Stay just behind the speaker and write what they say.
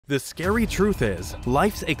The scary truth is,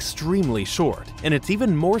 life's extremely short, and it's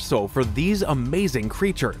even more so for these amazing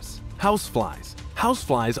creatures. Houseflies.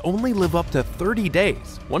 Houseflies only live up to 30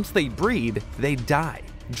 days. Once they breed, they die.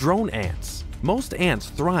 Drone ants. Most ants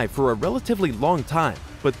thrive for a relatively long time,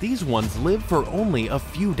 but these ones live for only a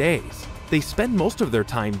few days. They spend most of their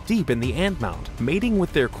time deep in the ant mound, mating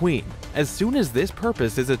with their queen. As soon as this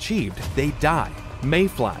purpose is achieved, they die.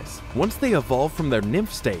 Mayflies. Once they evolve from their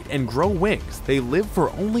nymph state and grow wings, they live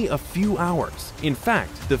for only a few hours. In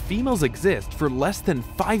fact, the females exist for less than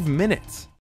 5 minutes.